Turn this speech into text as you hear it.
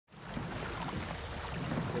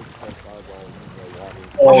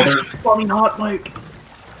Oh, there's funny hot mic.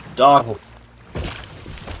 Dog. Alright,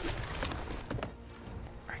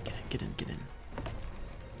 get in.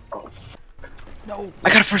 Oh, fuck. No. I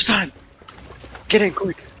got it first time. Get in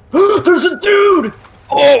quick. There's a dude!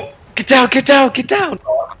 Oh, get down.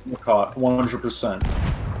 I'm caught,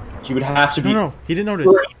 100%. He would have to be. No, he didn't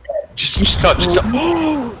notice. Just stop.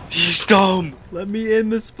 Oh, he's dumb. Let me in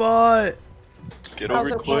the spot. Get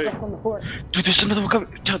over quick. Dude, there's another one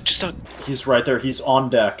coming. Just stop. He's right there. He's on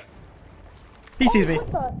deck. He sees me.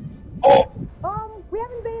 Oh. We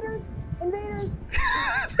have invaders.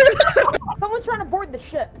 Someone's trying to board the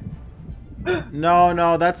ship.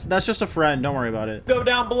 No, that's just a friend. Don't worry about it. Go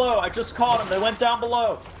down below. I just caught him. They went down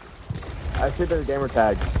below. I see their gamer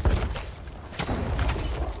tag.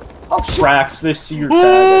 Oh shit! Rax, they see your tag.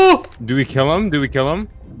 Oh! Do we kill him?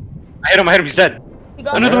 I hit him. He's dead.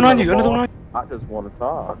 Another one on you. I just want to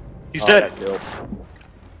talk. He's dead.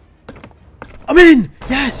 I'm in!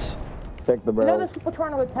 Yes! Check the You know barrel. there's people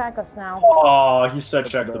trying to attack us now. Oh, he said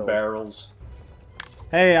check the barrels.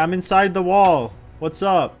 Hey, I'm inside the wall. What's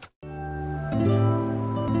up?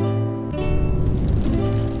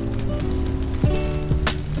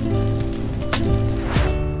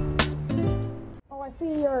 Oh, I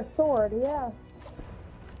see your sword, yeah.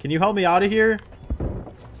 Can you help me out of here?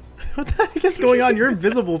 What the heck is going on? You're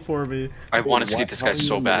invisible for me. I want to see this guy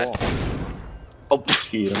so bad. Oh,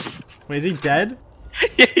 Ski him. Wait, is he dead?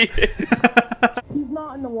 yeah, he is. He's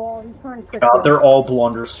not in the wall, he's trying to trick God, you. they're all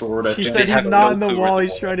blunder sword. I She think. said they he's have not no in the clue wall, where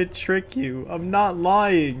he's trying to trick you. I'm not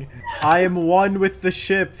lying. I am one with the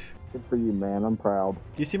ship. Good for you, man. I'm proud. Do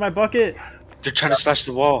you see my bucket? They're trying to slash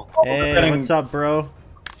the wall. Hey, what's up, bro?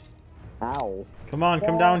 Ow. Come on,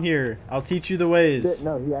 come down here. I'll teach you the ways. Shit,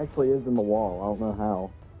 no, he actually is in the wall. I don't know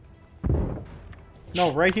how.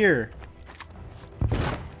 No, right here.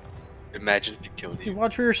 Imagine if you killed You him.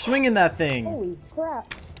 watch where you're swinging that thing. Holy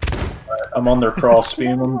crap. I'm on their cross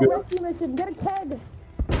beam. I'm good. Rescue mission, get a keg!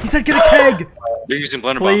 He said get a keg! They're using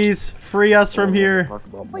blender Please, free us from here. Talk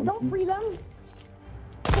about Wait, don't monkey. free them!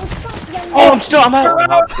 Oh, stop them. bombs. Oh, I'm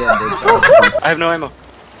out. I have no ammo.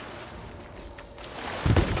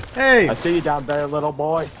 Hey! I see you down there, little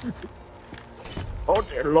boy. Oh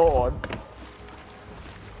dear lord.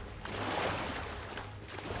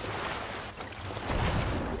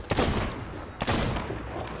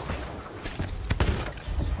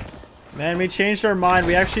 Man, we changed our mind.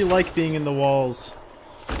 We actually like being in the walls.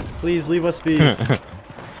 Please leave us be.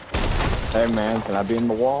 Hey man, can I be in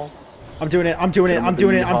the wall? I'm doing it. I'm doing it. I'm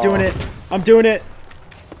doing it. I'm doing it. I'm doing it.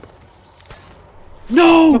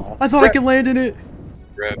 No! I thought I could land in it.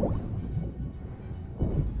 Grab.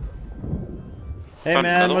 Hey Found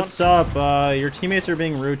man, another what's up? Your teammates are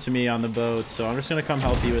being rude to me on the boat, so I'm just gonna come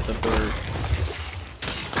help you with the fort.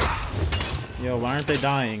 Yo, why aren't they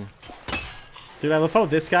dying? Dude, I love how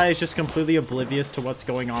this guy is just completely oblivious to what's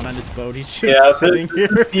going on his boat. He's just sitting here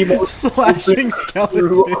slashing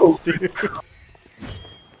skeletons, dude.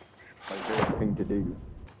 Like, thing to do.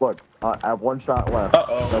 Look, I have one shot left.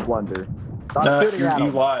 Uh-oh. No blunder. Stop Nah, shooting at you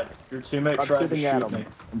him. lied. Your teammate Stop tried to shooting at shoot him. me.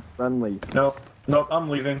 I'm friendly. Nope, I'm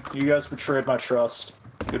leaving. You guys betrayed my trust.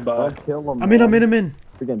 Goodbye. Don't kill him. I'm in.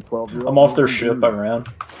 Again, 12-year-old. I'm off their ship. I ran.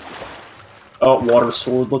 Oh, water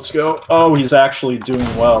sword. Let's go. Oh, he's actually doing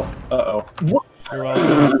well. Uh-oh. You're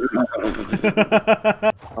welcome.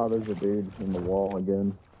 Oh, there's a dude in the wall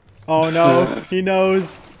again. Oh no, he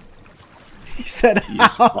knows. He said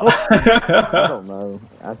ow. I don't know.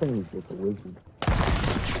 I think he's just a wizard.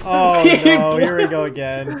 Oh no, here we go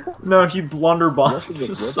again. No, he blunderbombed. Yes,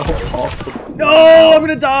 It's so awful. No, I'm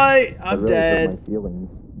gonna die. I I'm really hurt dead. my feelings.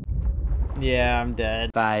 Yeah, I'm dead.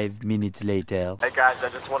 5 minutes later. Hey guys, I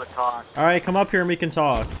just want to talk. Alright, come up here and we can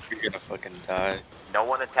talk. You're gonna fucking die. No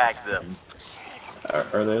one attack them.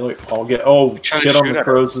 Are they like, I'll get, oh, trying to get on shoot the at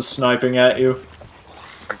crows is sniping at you.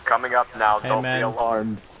 I'm coming up now, Hey, don't man. be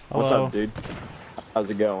alarmed. What's Hello. up, dude? How's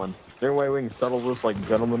it going? Is there a way we can settle this like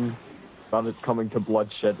gentlemen? About it coming to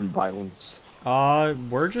bloodshed and violence.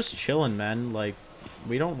 We're just chilling, man. Like,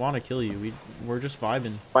 we don't want to kill you. We're just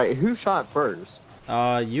vibing. Wait, who shot first?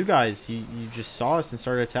 You guys, you just saw us and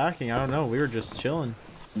started attacking. I don't know. We were just chilling.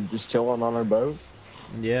 You just chilling on our boat?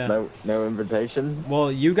 Yeah. No invitation?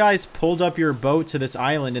 Well, you guys pulled up your boat to this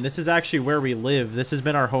island, and this is actually where we live. This has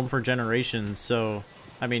been our home for generations, so,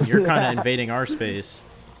 I mean, you're kind of invading our space.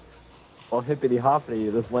 Well, hippity hoppity,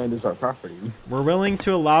 this land is our property. We're willing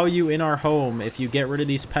to allow you in our home if you get rid of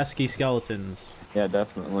these pesky skeletons. Yeah,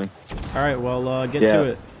 definitely. Alright, well, get Yeah. to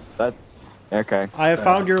it. Okay. I have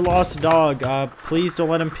found your lost dog. Please don't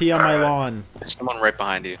let him pee on my lawn. There's someone right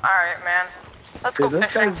behind you. Alright, man. Let's go Dude, this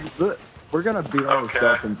fishing. guy's... We're gonna beat all the Okay.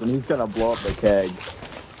 skeletons, and he's gonna blow up the keg.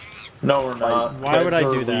 No, we're not. Why would I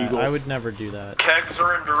Kegs do are that? illegal. I would never do that. Kegs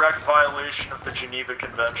are in direct violation of the Geneva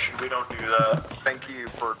Convention. We don't do that. Thank you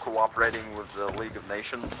for cooperating with the League of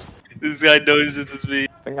Nations. This guy knows this is me.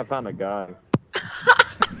 I think I found a guy.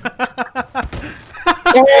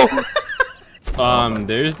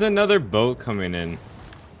 There's another boat coming in.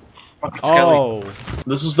 Oh,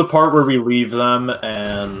 This is the part where we leave them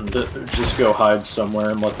and just go hide somewhere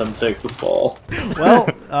and let them take the fall.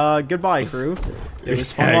 well, goodbye, crew. It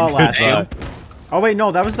was fun while it lasted. Oh wait,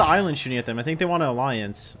 no, that was the island shooting at them. I think they want an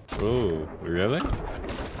alliance. Oh, really?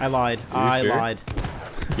 I lied. I sure? lied.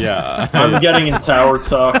 Yeah. I'm getting in tower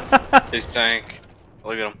tuck. His tank.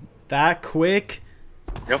 Look at him. That quick?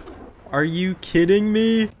 Yep. Are you kidding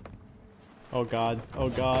me? Oh god. Oh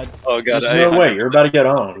god. Oh god. There's no way, you're about to get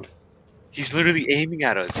owned. He's literally aiming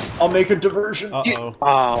at us. I'll make a diversion. Uh-oh.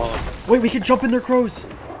 Oh. Wait, we can jump in their crows.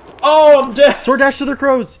 Oh, I'm dead! Sword dash to their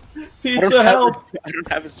crows. Pizza help! I don't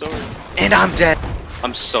have a sword. And I'm dead.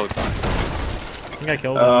 I'm so done. I think I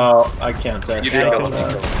killed him. Oh, I can't dash. You did I kill killed him.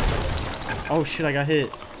 him. Oh shit, I got hit.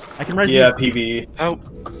 I can res Yeah, you. PB. Oh,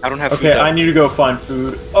 I don't have food. Okay, I need to go find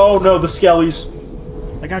food. Oh no, the skellies.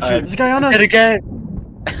 I got you. There's a guy on us. Dead again.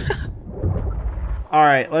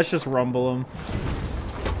 Alright, let's just rumble him.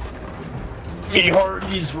 We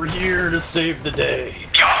Hardys were here to save the day.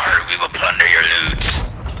 Yar, we will plunder your loot.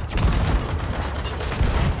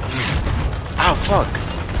 Ow, fuck.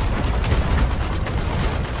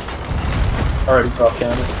 Alright, top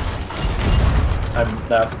cannon.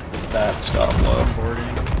 That's got him low.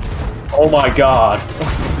 Boarding. Oh my god.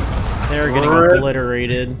 They're getting Rip.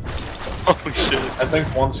 obliterated. Oh shit. I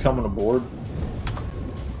think one's coming aboard.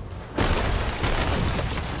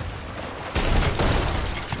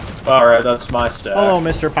 Alright, that's my stack. Hello,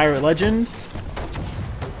 Mr. Pirate Legend.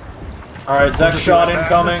 Alright, deck shot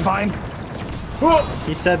incoming. That's fine.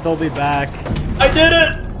 He said they'll be back. I did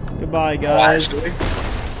it! Goodbye, guys. Yeah,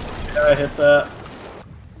 I hit that.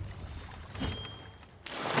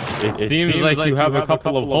 It seems like you have a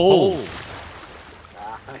couple of holes.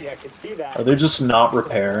 Yeah, I can see that. Are they just not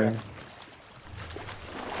repairing?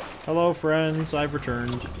 Hello, friends. I've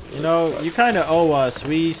returned. You know, you kind of owe us.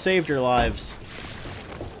 We saved your lives.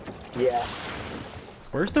 Yeah.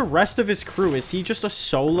 Where's the rest of his crew? Is he just a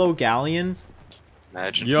solo galleon?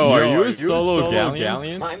 Imagine. Yo, are you a solo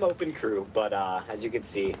galleon? I'm open crew, but as you can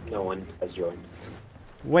see, no one has joined.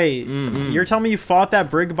 Wait, you're telling me you fought that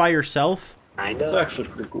brig by yourself? That's Kinda. actually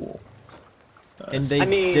pretty cool. And they I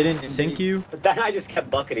mean, didn't sink you? But then I just kept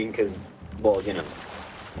bucketing because, well, you know.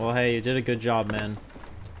 Well, hey, you did a good job, man.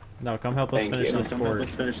 No, come help us Thank finish you.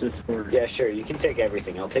 this fort. Yeah, sure, you can take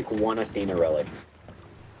everything. I'll take one Athena relic.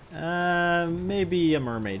 Maybe a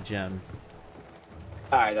mermaid gem.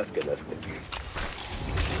 Alright, that's good, that's good.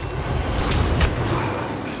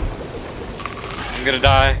 I'm gonna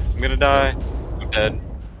die. I'm gonna die. I'm dead.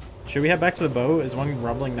 Should we head back to the boat? Is one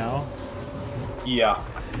rumbling now? Yeah.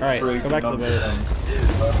 Alright, go back to the boat then.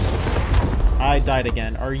 I died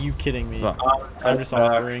again. Are you kidding me? I'm just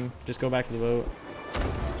offering. Just go back to the boat.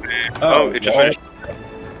 Oh, it just finished.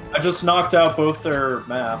 I just knocked out both their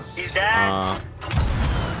masts. I'm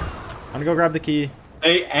gonna go grab the key.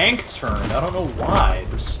 They ank turned. I don't know why.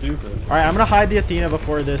 They're stupid. Alright, I'm gonna hide the Athena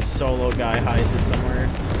before this solo guy hides it somewhere.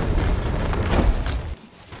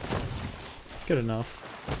 Good enough.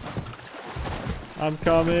 I'm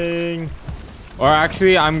coming. Or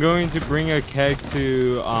actually, I'm going to bring a keg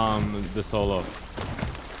to the solo.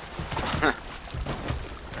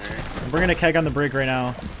 I'm bringing a keg on the brig right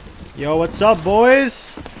now. Yo, what's up,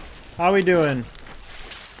 boys? How we doing?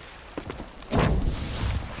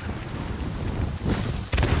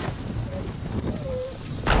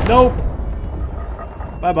 Nope.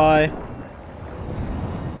 Bye-bye.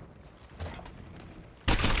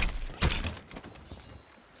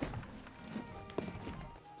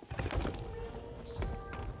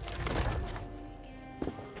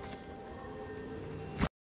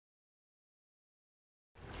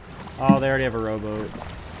 Oh, they already have a rowboat.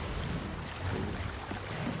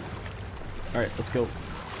 Alright, let's go.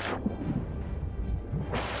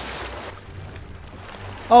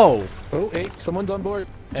 Oh! Oh, hey, someone's on board.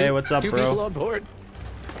 Hey, what's up, Two bro? people on board.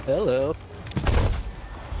 Hello.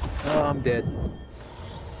 Oh, I'm dead.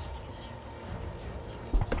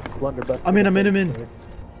 I'm in.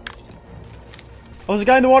 Oh, there's a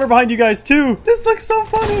guy in the water behind you guys, too! This looks so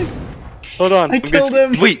funny! Hold on. I killed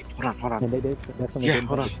him! Wait, hold on. Yeah,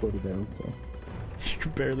 hold on. You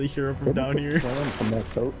can barely hear him from down here.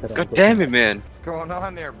 God damn it, man. What's going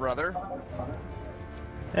on there, brother?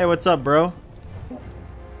 Hey, what's up, bro?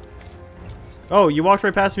 Oh, you walked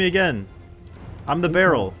right past me again. I'm the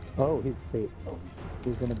barrel. Oh,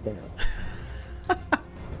 he's in a barrel.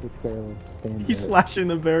 He's slashing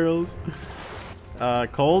the barrels.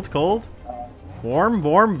 Cold?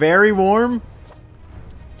 Warm, very warm.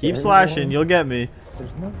 Keep slashing, you'll get me.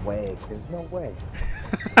 There's no way.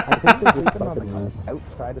 I think there's just something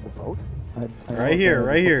outside of the boat. Right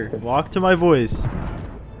here. Walk to my voice.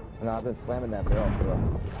 No, I've been slamming that barrel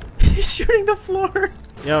for He's shooting the floor.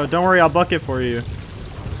 Yo, don't worry, I'll bucket for you.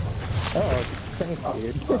 Oh, thanks,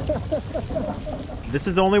 dude. This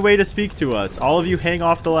is the only way to speak to us. All of you hang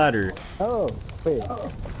off the ladder. Oh, wait.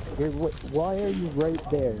 Why are you right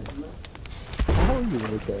there? How are you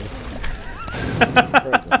right there?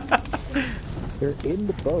 They're in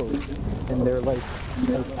the boat, and they're like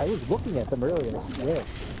I was looking at them earlier. Yeah,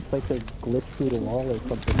 it's like they glitched through the wall or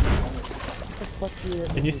something.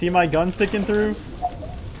 Can you see my gun sticking through?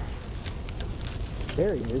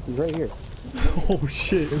 There he is. He's right here. Oh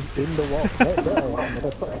shit! He's in the wall. There I am,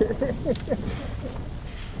 motherfucker.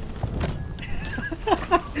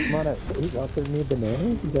 Come on up. He's offering me a banana.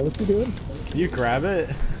 Is that what you're doing? Can you grab it?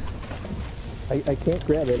 I can't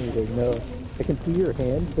grab anything. No. I can see your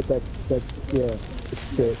hand, but that's yeah.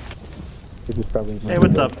 It's good. You're just probably. Hey,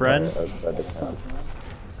 what's up, friend?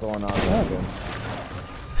 Going on?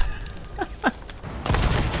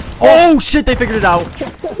 Oh shit! They figured it out.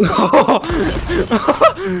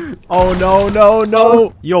 Oh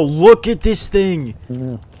no! Yo, look at this thing.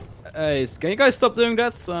 Hey, can you guys stop doing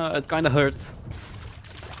that? It kind of hurts.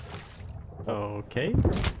 Okay.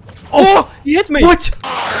 Oh! He hit me! What?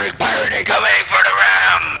 Pirate coming for the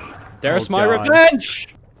ram! There's Oh, my God. revenge!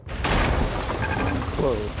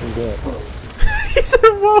 Whoa, who's that? He said,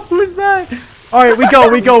 "Whoa, who's that?" All right, we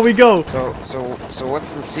go. So what's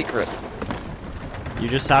the secret? You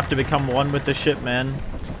just have to become one with the ship, man.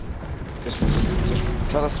 Just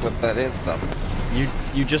tell us what that is, though.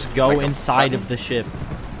 You just go Like a inside button? of the ship.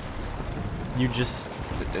 You just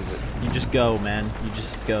go, man. You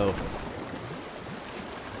just go.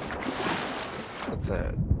 It's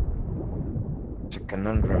a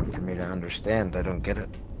conundrum for me to understand. I don't get it.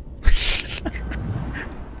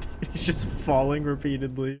 He's just falling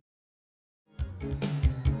repeatedly.